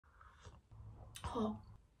hot.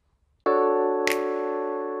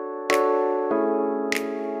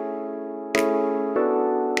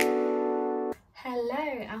 Hello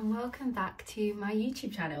and welcome back to my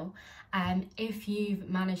YouTube channel. If you've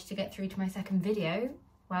managed to get through to my second video,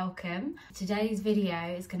 welcome. Today's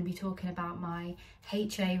video is going to be talking about my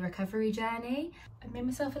HA recovery journey. I made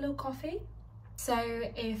myself a little coffee, so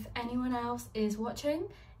if anyone else is watching,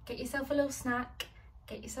 get yourself a little snack,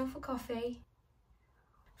 get yourself a coffee.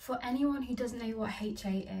 For anyone who doesn't know what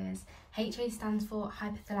HA is, HA stands for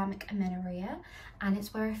hypothalamic amenorrhea, and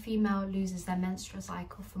it's where a female loses their menstrual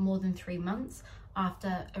cycle for more than 3 months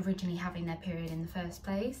after originally having their period in the first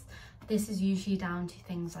place. This is usually down to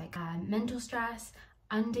things like mental stress,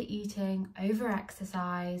 under-eating,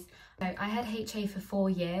 over-exercise. So I had HA for 4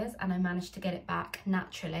 years and I managed to get it back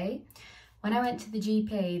naturally. When I went to the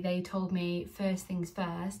GP, they told me first things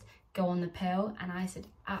first, go on the pill, and I said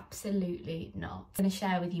absolutely not. I'm going to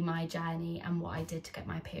share with you my journey and what I did to get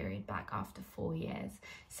my period back after 4 years.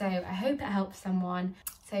 So I hope it helps someone.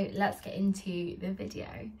 So let's get into the video.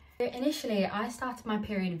 So initially I started my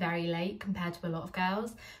period very late compared to a lot of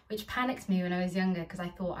girls, which panicked me when I was younger because I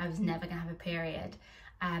thought I was never gonna have a period.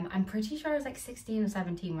 I'm pretty sure I was like 16 or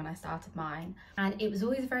 17 when I started mine, and it was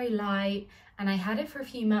always very light, and I had it for a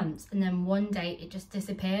few months, and then one day it just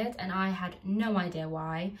disappeared and I had no idea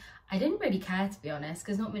why. I didn't really care, to be honest,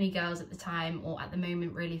 because not many girls at the time or at the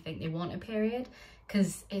moment really think they want a period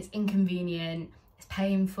because it's inconvenient, it's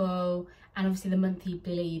painful, and obviously the monthly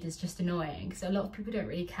bleed is just annoying, so a lot of people don't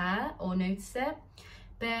really care or notice it.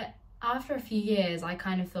 But after a few years I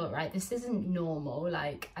kind of thought, right, this isn't normal,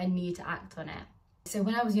 like I need to act on it. So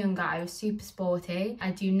when I was younger, I was super sporty.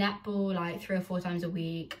 I do netball like 3 or 4 times a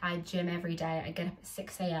week. I gym every day. I get up at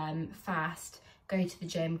 6 AM, fast, go to the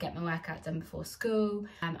gym, get my workout done before school.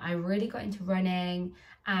 I really got into running,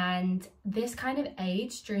 and this kind of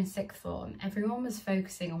age during 6th form, everyone was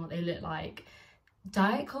focusing on what they looked like.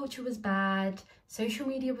 Diet culture was bad, social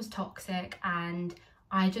media was toxic, and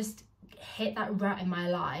I just hit that rut in my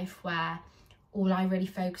life where all I really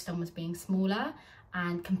focused on was being smaller,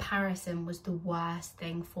 and comparison was the worst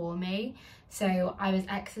thing for me. So I was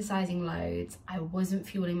exercising loads, I wasn't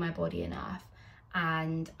fueling my body enough,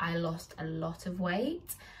 and I lost a lot of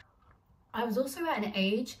weight. I was also at an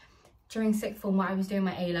age during 6th form where I was doing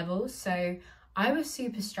my A-levels, so I was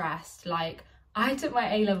super stressed. Like, I took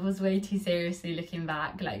my A-levels way too seriously looking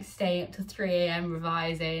back, like staying up till 3 AM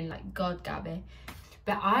revising, like God, Gabby.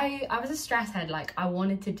 But I was a stress head. Like, I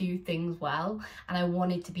wanted to do things well and I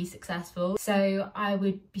wanted to be successful. So I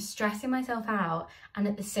would be stressing myself out, and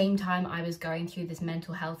at the same time I was going through this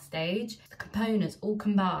mental health stage. The components all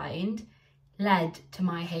combined led to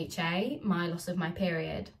my HA, my loss of my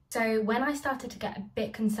period. So when I started to get a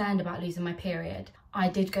bit concerned about losing my period, I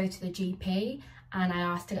did go to the GP and I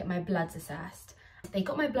asked to get my bloods assessed. They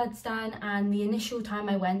got my bloods done, and the initial time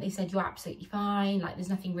I went, they said, you're absolutely fine, like there's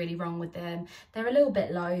nothing really wrong with them. They're a little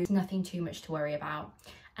bit low, there's nothing too much to worry about.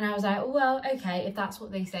 And I was like, oh, well, okay, if that's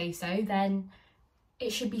what they say so, then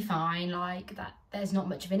it should be fine, like that, there's not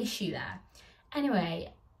much of an issue there.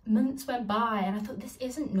 Anyway, months went by and I thought, this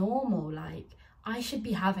isn't normal, like I should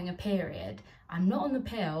be having a period. I'm not on the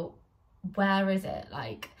pill, where is it?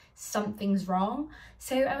 Like, something's wrong.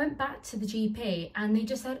 So I went back to the GP and they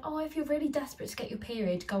just said, oh, if you're really desperate to get your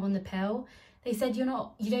period, go on the pill. They said, you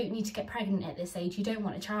don't need to get pregnant at this age, you don't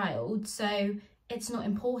want a child, so it's not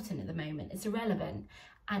important at the moment, it's irrelevant.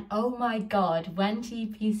 And oh my God, when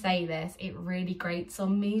GPs say this, it really grates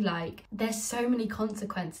on me. Like, there's so many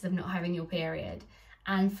consequences of not having your period,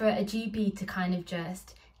 and for a GP to kind of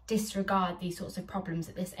just disregard these sorts of problems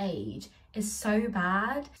at this age is so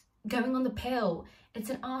bad. Going on the pill,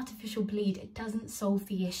 it's an artificial bleed, it doesn't solve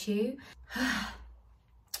the issue.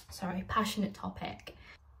 Sorry, passionate topic.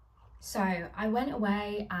 So I went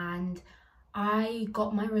away and I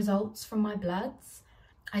got my results from my bloods.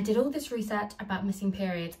 I did all this research about missing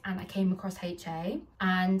periods and I came across HA,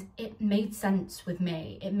 and it made sense with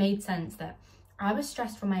me. It made sense that I was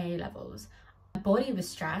stressed from my A-levels. My body was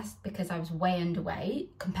stressed because I was way underweight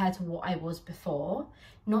compared to what I was before.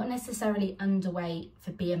 Not necessarily underweight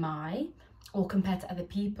for BMI or compared to other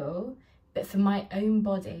people, but for my own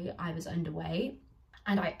body, I was underweight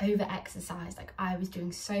and I over-exercised. Like, I was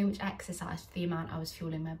doing so much exercise for the amount I was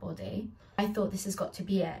fueling my body. I thought this has got to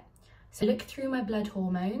be it. So I looked through my blood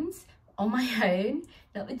hormones on my own,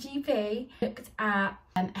 not the GP. Looked at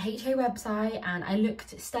a HA website and I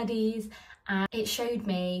looked at studies, and it showed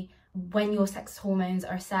me when your sex hormones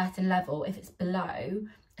are a certain level, if it's below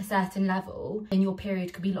a certain level, then your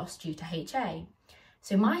period could be lost due to HA.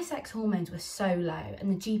 So my sex hormones were so low and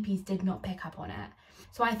the GPs did not pick up on it.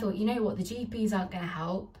 So I thought, you know what, the GPs aren't going to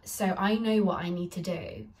help, so I know what I need to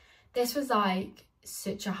do. This was like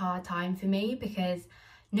such a hard time for me because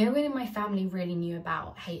no one in my family really knew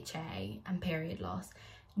about HA and period loss.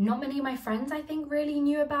 Not many of my friends, I think, really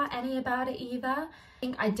knew about it either.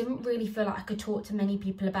 I didn't really feel like I could talk to many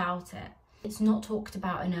people about it. It's not talked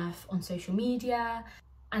about enough on social media.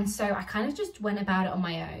 And so I kind of just went about it on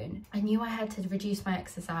my own. I knew I had to reduce my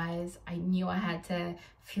exercise. I knew I had to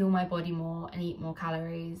fuel my body more and eat more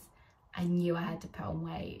calories. I knew I had to put on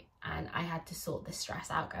weight, and I had to sort the stress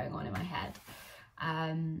out going on in my head.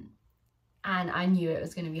 And I knew it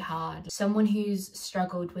was going to be hard. Someone who's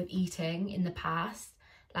struggled with eating in the past,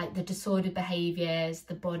 like the disordered behaviours,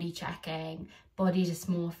 the body checking, body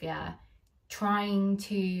dysmorphia, trying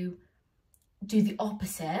to do the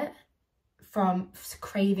opposite from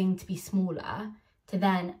craving to be smaller to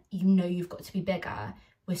then, you know, you've got to be bigger,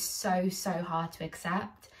 was so hard to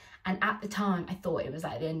accept. And at the time I thought it was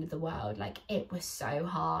like the end of the world. Like, it was so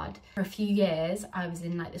hard. For a few years I was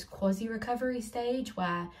in like this quasi recovery stage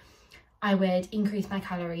where I would increase my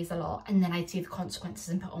calories a lot and then I'd see the consequences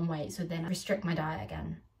and put on weight, so then I'd restrict my diet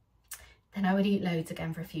again. Then I would eat loads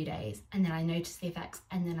again for a few days, and then I noticed the effects,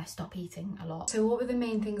 and then I stopped eating a lot. So what were the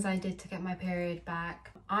main things I did to get my period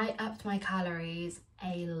back? I upped my calories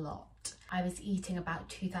a lot. I was eating about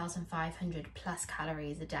 2,500 plus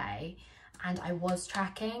calories a day, and I was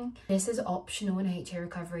tracking. This is optional in HA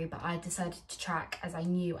recovery, but I decided to track as I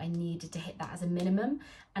knew I needed to hit that as a minimum,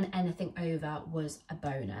 and anything over was a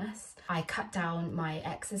bonus. I cut down my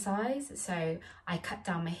exercise, so I cut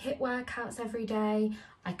down my HIIT workouts every day.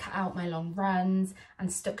 I cut out my long runs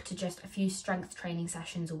and stuck to just a few strength training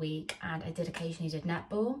sessions a week, and I did occasionally did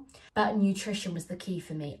netball. But nutrition was the key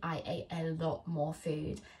for me. I ate a lot more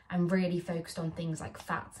food and really focused on things like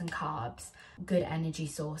fats and carbs, good energy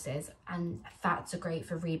sources, and fats are great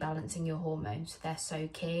for rebalancing your hormones, so they're so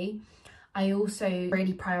key. I also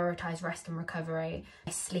really prioritise rest and recovery.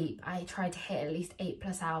 I sleep. I tried to hit at least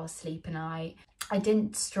 8+ hours sleep a night. I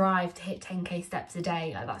didn't strive to hit 10k steps a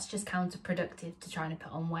day. Like, that's just counterproductive to trying to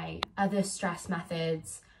put on weight. Other stress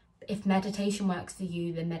methods, if meditation works for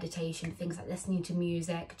you, then meditation, things like listening to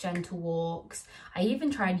music, gentle walks. I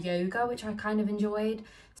even tried yoga, which I kind of enjoyed.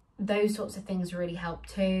 Those sorts of things really help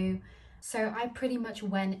too. So I pretty much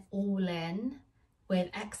went all in with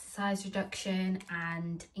exercise reduction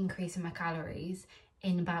and increasing my calories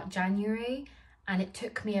in about January. And it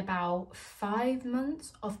took me about 5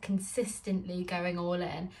 months of consistently going all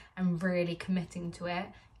in and really committing to it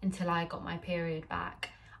until I got my period back.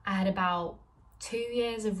 I had about 2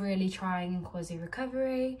 years of really trying in quasi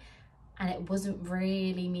recovery, and it wasn't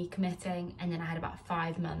really me committing. And then I had about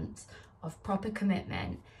 5 months of proper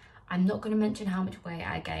commitment. I'm not going to mention how much weight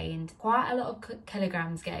I gained. Quite a lot of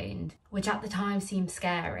kilograms gained, which at the time seemed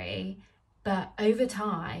scary. But over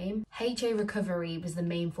time, HA recovery was the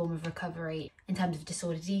main form of recovery in terms of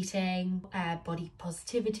disordered eating, body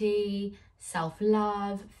positivity,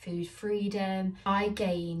 self-love, food freedom. I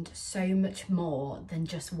gained so much more than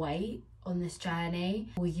just weight on this journey.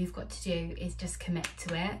 All you've got to do is just commit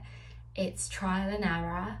to it. It's trial and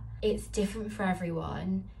error. It's different for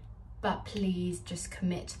everyone, but please just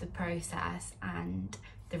commit to the process and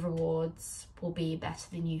the rewards will be better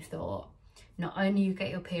than you thought. Not only you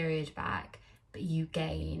get your period back, but you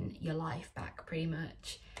gain your life back pretty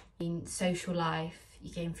much. In social life,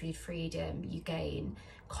 you gain food freedom, you gain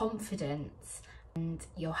confidence and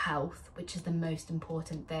your health, which is the most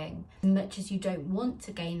important thing. As much as you don't want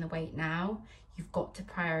to gain the weight now, you've got to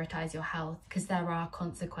prioritize your health because there are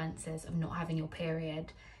consequences of not having your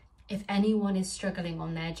period. If anyone is struggling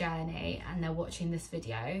on their journey and they're watching this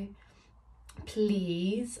video,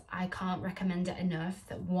 please, I can't recommend it enough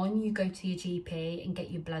that one, you go to your GP and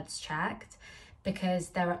get your bloods checked, because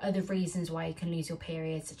there are other reasons why you can lose your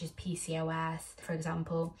period, such as PCOS, for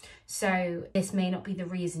example. So this may not be the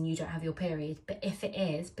reason you don't have your period, but if it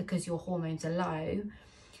is because your hormones are low,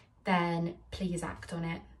 then please act on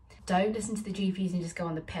it. Don't listen to the GPs and just go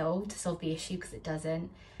on the pill to solve the issue, because it doesn't.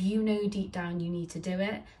 If you know deep down you need to do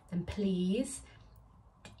it, then please,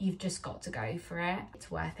 you've just got to go for it. It's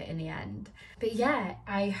worth it in the end. But yeah,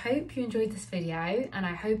 I hope you enjoyed this video and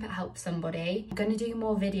I hope it helps somebody. I'm going to do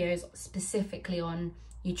more videos specifically on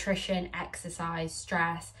nutrition, exercise,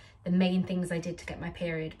 stress, the main things I did to get my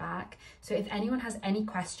period back. So if anyone has any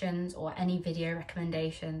questions or any video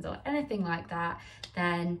recommendations or anything like that,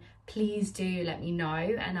 then please do let me know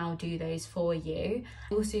and I'll do those for you.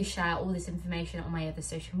 I also share all this information on my other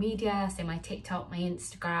social media, so my TikTok, my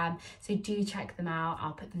Instagram, so do check them out.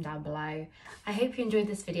 I'll put them down below. I hope you enjoyed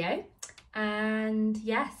this video and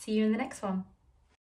yeah, see you in the next one.